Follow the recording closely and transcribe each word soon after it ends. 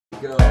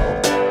go. And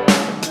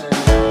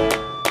then,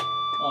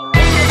 all right.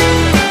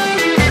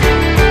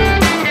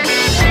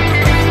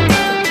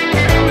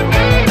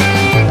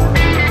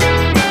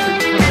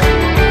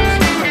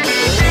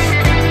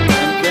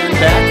 And then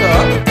back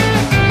up. And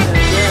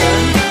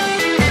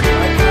then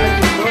I can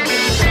look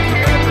into the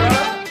camera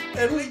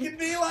and we can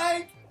be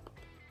like,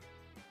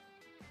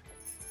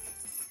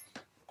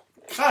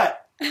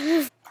 cut.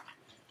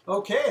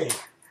 Okay,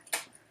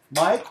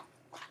 Mike,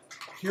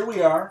 here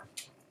we are.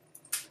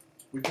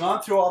 We've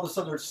gone through all this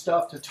other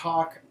stuff to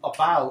talk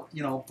about,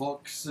 you know,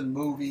 books and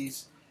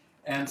movies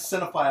and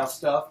cinephile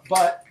stuff,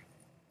 but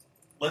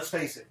let's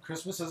face it,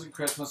 Christmas isn't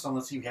Christmas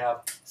unless you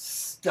have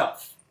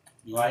stuff,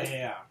 right?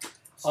 Yeah.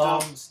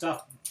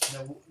 Stuff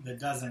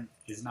that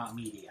is not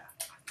media.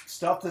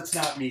 Stuff that's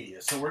not media.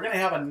 So we're going to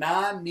have a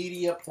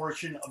non-media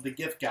portion of the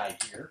gift guide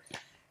here.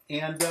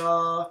 And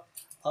we're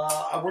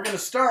going to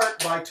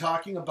start by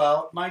talking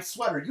about my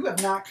sweater. You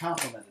have not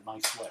complimented my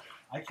sweater.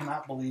 I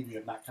cannot believe you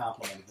have not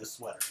complimented this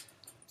sweater.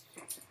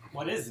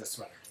 What is this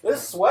sweater?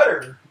 This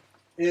sweater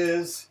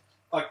is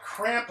a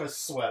Krampus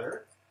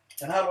sweater.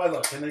 And how do I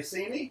look? Can they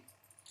see me?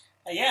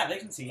 Yeah, they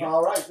can see you.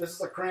 All right. This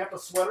is a Krampus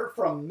sweater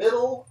from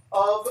Middle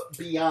of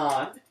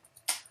Beyond.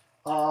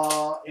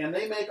 And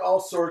they make all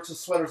sorts of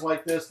sweaters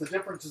like this. The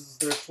difference is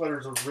their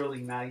sweaters are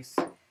really nice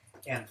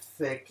and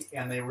thick,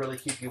 and they really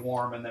keep you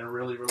warm, and they're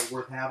really, really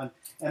worth having.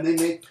 And they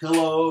make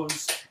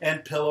pillows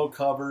and pillow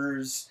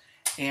covers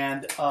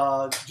and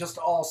just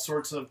all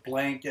sorts of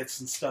blankets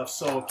and stuff.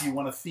 So if you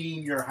want to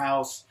theme your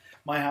house,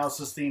 my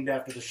house is themed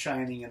after The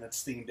Shining, and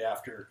it's themed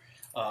after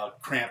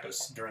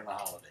Krampus during the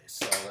holidays.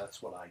 So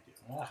that's what I do.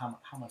 Well,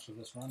 how much will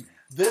this run me?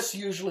 This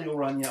usually will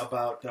run you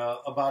about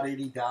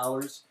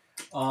 $80.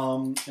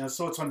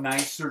 So it's a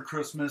nicer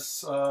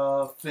Christmas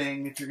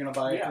thing if you're going to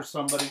buy it for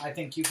somebody. I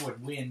think you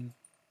would win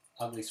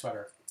ugly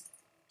sweater.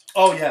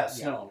 Oh, yes.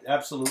 Yeah. No,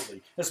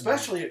 absolutely.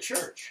 Especially at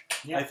church.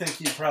 Yeah. I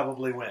think you'd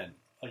probably win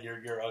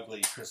your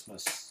ugly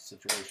Christmas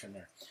situation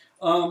there.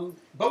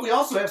 But we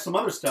also have some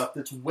other stuff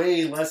that's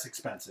way less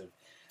expensive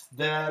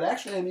that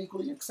actually I'm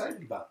equally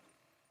excited about.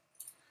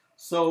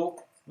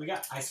 So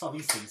I saw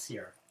these things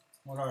here.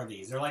 What are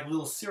these? They're like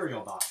little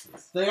cereal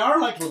boxes. They are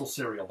like little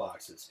cereal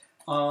boxes.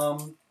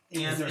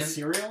 Is there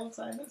cereal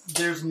inside this?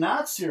 There's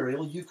not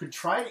cereal. You could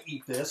try to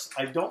eat this.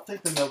 I don't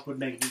think the milk would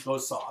make it go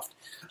soft.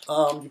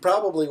 You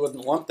probably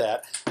wouldn't want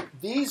that.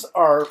 These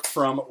are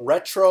from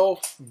Retro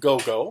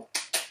Go-Go.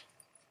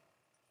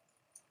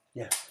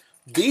 Yeah.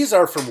 These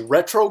are from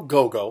Retro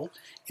Go-Go,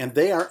 and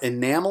they are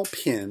enamel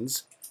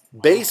pins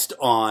based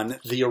on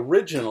the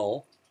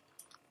original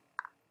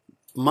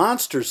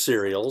Monster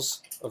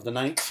cereals of the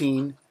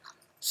 1970s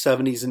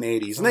and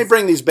 80s. And they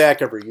bring these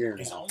back every year.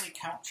 Is only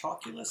Count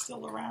Chocula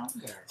still around?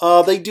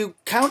 They do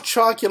Count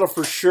Chocula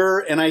for sure,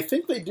 and I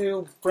think they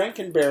do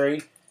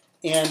Frankenberry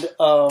and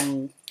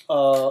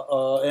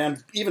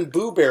even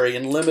Booberry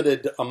in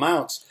limited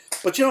amounts.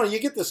 But, you know, you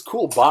get this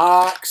cool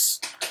box.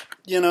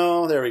 You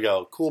know, there we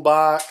go. Cool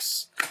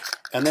box.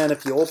 And then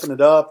if you open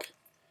it up,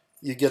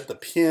 you get the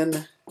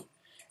pin.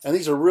 And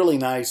these are really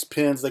nice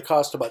pins. They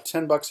cost about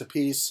 $10 a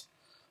piece.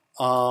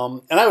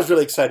 And I was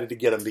really excited to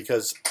get them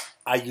because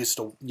I used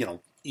to, you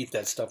know, eat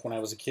that stuff when I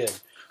was a kid.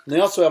 And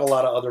they also have a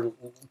lot of other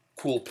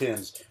cool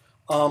pins.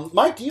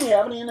 Mike, do you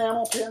have any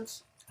enamel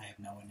pins? I have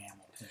no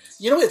enamel pins.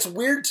 You know, it's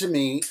weird to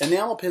me.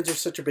 Enamel pins are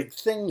such a big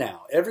thing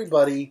now.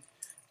 Everybody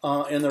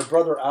and their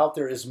brother out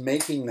there is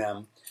making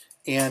them.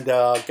 And,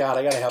 God,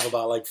 I got to have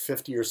about like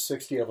 50 or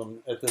 60 of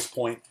them at this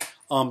point.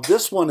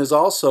 This one is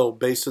also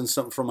based on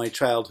something from my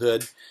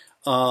childhood.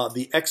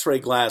 The X-ray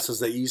glasses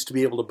that you used to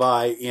be able to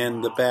buy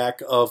in the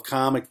back of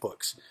comic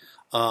books.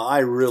 I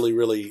really,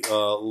 really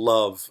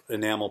love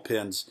enamel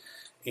pins.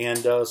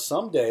 And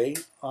someday,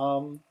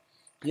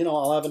 you know,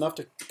 I'll have enough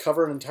to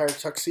cover an entire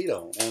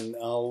tuxedo. And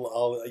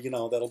I'll you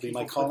know, that'll be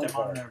my calling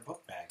card. On their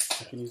book bags.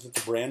 I can use it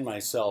to brand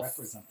myself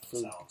for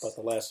themselves. about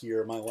the last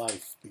year of my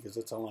life, because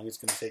that's how long it's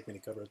going to take me to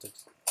cover a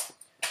tuxedo.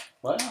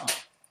 What? Oh.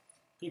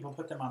 People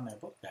put them on their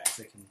book bags.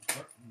 They can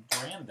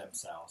brand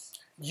themselves.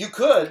 You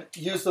could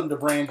use them to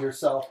brand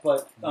yourself,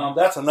 but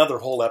that's another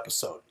whole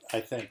episode,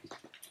 I think,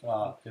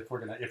 if we're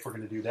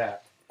gonna do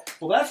that.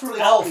 Well, that's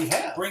really all we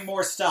have. Bring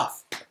more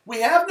stuff.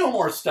 We have no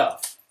more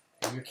stuff.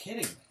 You're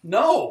kidding me.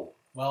 No.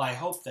 Well, I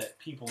hope that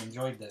people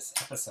enjoyed this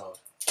episode.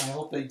 I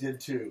hope they did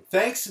too.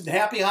 Thanks and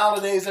happy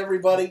holidays,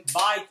 everybody.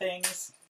 Buy things.